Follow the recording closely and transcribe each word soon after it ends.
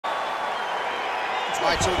All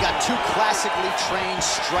right, so we got two classically trained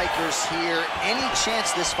strikers here. Any chance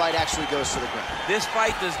this fight actually goes to the ground? This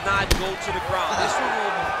fight does not go to the ground. This one will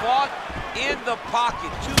be fought in the pocket.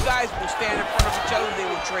 Two guys will stand in front of each other. They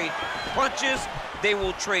will trade punches. They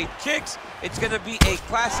will trade kicks. It's going to be a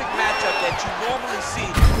classic matchup that you normally see.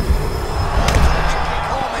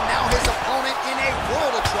 Home, and now his opponent in a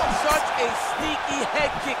world of trouble. Such a sneaky head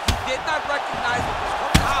kick. He did not recognize it was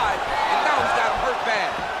coming high, and now he's got him hurt bad.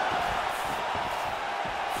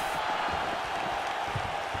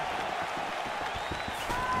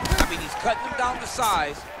 I mean, he's cutting him down to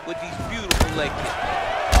size with these beautiful leg kicks.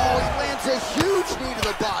 Oh, he lands a huge knee to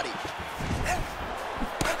the body.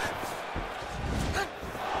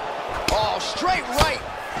 Oh, straight right.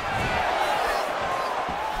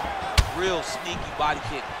 Real sneaky body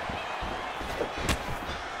kick.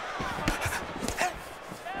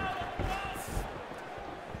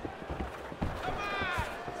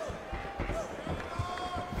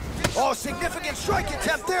 Oh, significant strike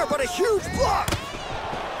attempt there, but a huge block.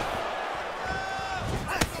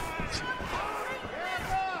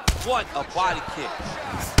 What a body kick.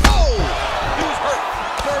 Oh! He was hurt.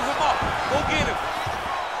 Serve him up. Go get him.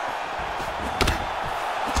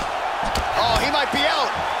 Oh, he might be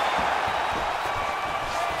out.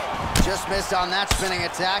 Just missed on that spinning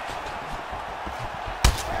attack.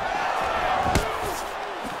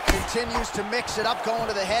 Continues to mix it up, going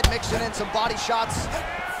to the head, mixing in some body shots.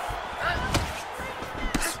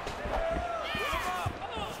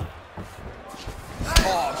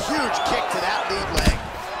 Oh, huge kick to that lead leg.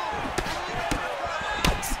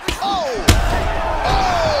 Oh!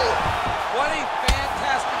 Oh! What a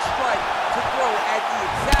fantastic strike to throw at the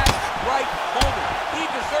exact right moment. He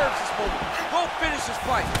deserves this moment. Go finish this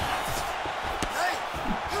fight.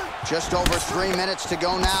 Just over 3 minutes to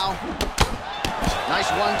go now. Nice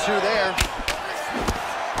 1-2 there.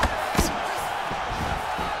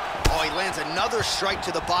 Oh, he lands another strike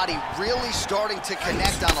to the body, really starting to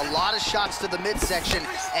connect on a lot of shots to the midsection,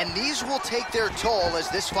 and these will take their toll as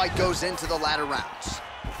this fight goes into the latter rounds.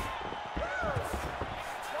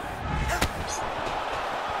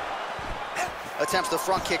 Attempts the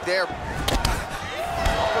front kick there.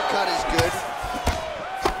 Uppercut is good.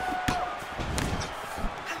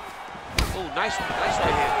 Oh, nice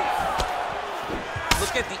right hand.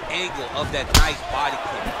 Look at the angle of that nice body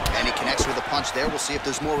kick. And he connects with a punch there. We'll see if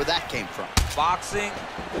there's more where that came from. Boxing,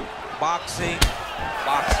 boxing,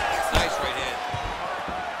 boxing. Nice right hand.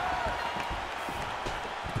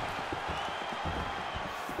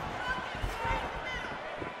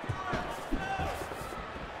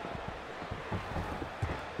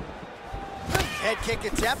 Head kick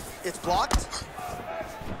attempt, it's blocked.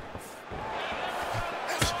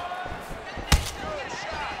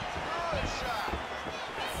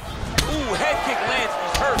 Ooh, head kick lands,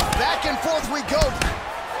 he's hurt. Back and forth we go.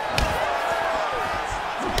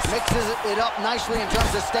 Mixes it up nicely in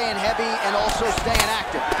terms of staying heavy and also staying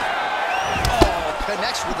active. Oh,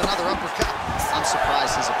 connects with another uppercut. I'm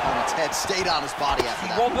surprised his opponent's head stayed on his body after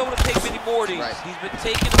that. He won't be able to take many more of these. Right. He's been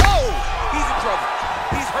taking. Oh! He's in trouble.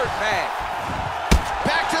 He's hurt bad.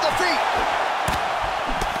 Back to the feet.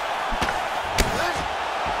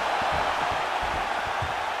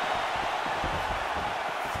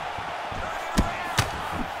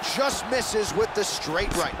 Just misses with the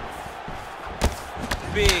straight right.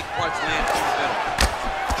 Big punch lands in the middle.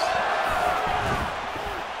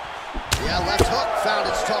 Yeah, left hook found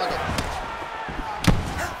its target.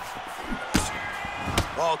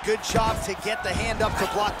 Oh, good job to get the hand up to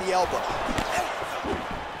block the elbow.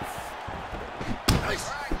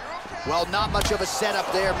 Well, not much of a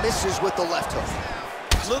setup there. Misses with the left hook.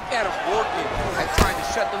 Look at him working and trying to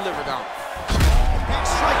shut the liver down. Big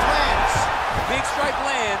strike lands. Big strike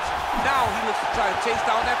lands. Now he looks to try to chase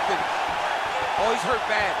down that finish. Oh, he's hurt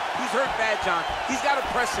bad. He's hurt bad, John. He's got to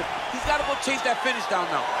press him. He's got to go chase that finish down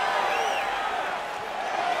now.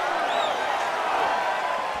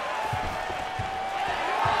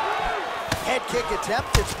 Head kick attempt,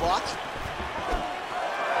 it's blocked.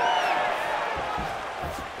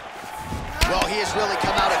 Well, he has really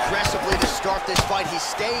come out aggressively to start this fight. He's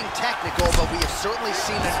staying technical, but we have certainly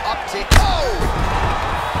seen an uptick. Oh!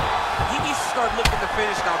 He needs to start looking to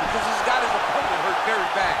finish now because he's got his opponent hurt very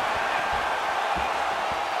bad.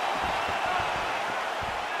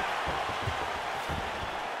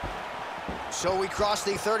 So we cross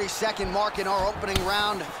the 30-second mark in our opening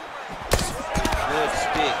round. Good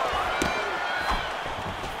stick.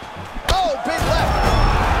 Oh, big left.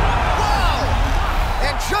 Wow!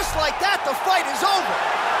 And just like that, the fight is over.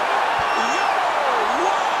 Yo,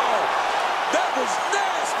 wow! That was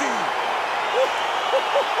nasty!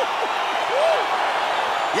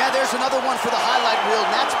 Yeah, there's another one for the highlight reel,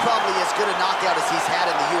 and that's probably as good a knockout as he's had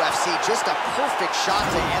in the UFC. Just a perfect shot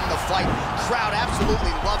to end the fight. Crowd absolutely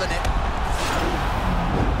loving it.